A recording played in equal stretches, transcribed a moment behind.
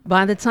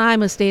By the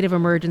time a state of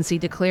emergency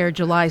declared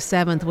July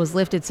 7th was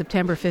lifted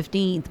September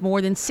 15th, more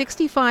than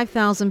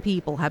 65,000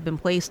 people have been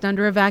placed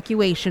under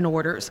evacuation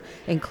orders,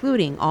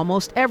 including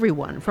almost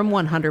everyone from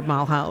 100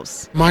 Mile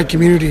House. My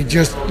community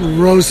just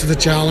rose to the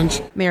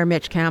challenge. Mayor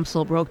Mitch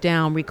Campsell broke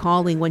down,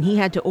 recalling when he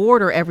had to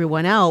order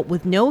everyone out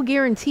with no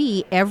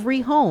guarantee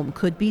every home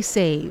could be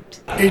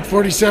saved.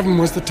 8:47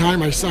 was the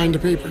time I signed the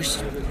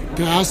papers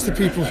to ask the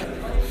people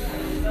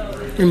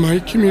in my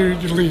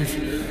community to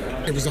leave.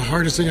 It was the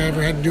hardest thing I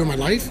ever had to do in my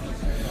life,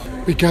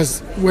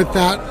 because with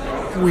that,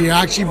 we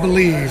actually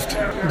believed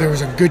there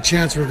was a good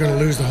chance we were going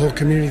to lose the whole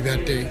community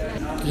that day.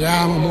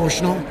 Yeah, I'm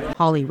emotional.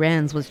 Holly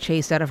Renz was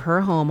chased out of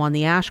her home on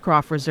the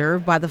Ashcroft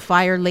Reserve by the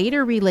fire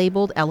later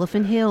relabeled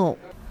Elephant Hill.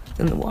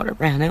 And the water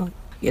ran out.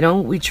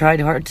 We tried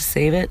hard to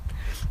save it,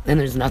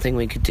 and there's nothing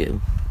we could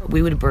do.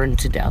 We would have burned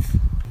to death.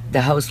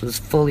 The house was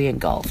fully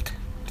engulfed,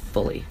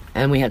 fully,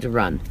 and we had to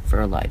run for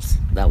our lives.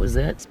 That was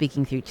it.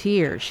 Speaking through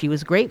tears, she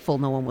was grateful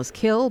no one was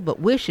killed, but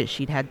wishes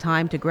she'd had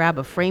time to grab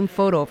a framed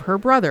photo of her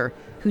brother,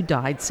 who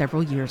died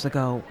several years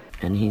ago.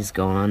 And he's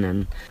gone,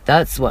 and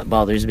that's what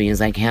bothers me, is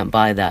I can't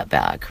buy that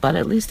back. But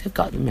at least I've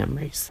got the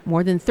memories.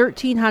 More than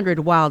 1,300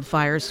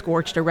 wildfires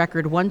scorched a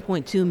record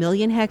 1.2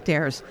 million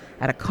hectares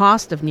at a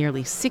cost of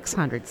nearly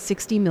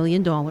 $660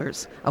 million.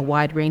 A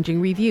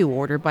wide-ranging review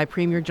ordered by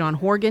Premier John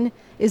Horgan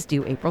is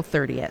due April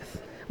 30th.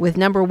 With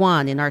number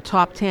 1 in our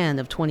top 10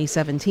 of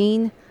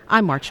 2017,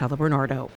 I'm Marcella Bernardo.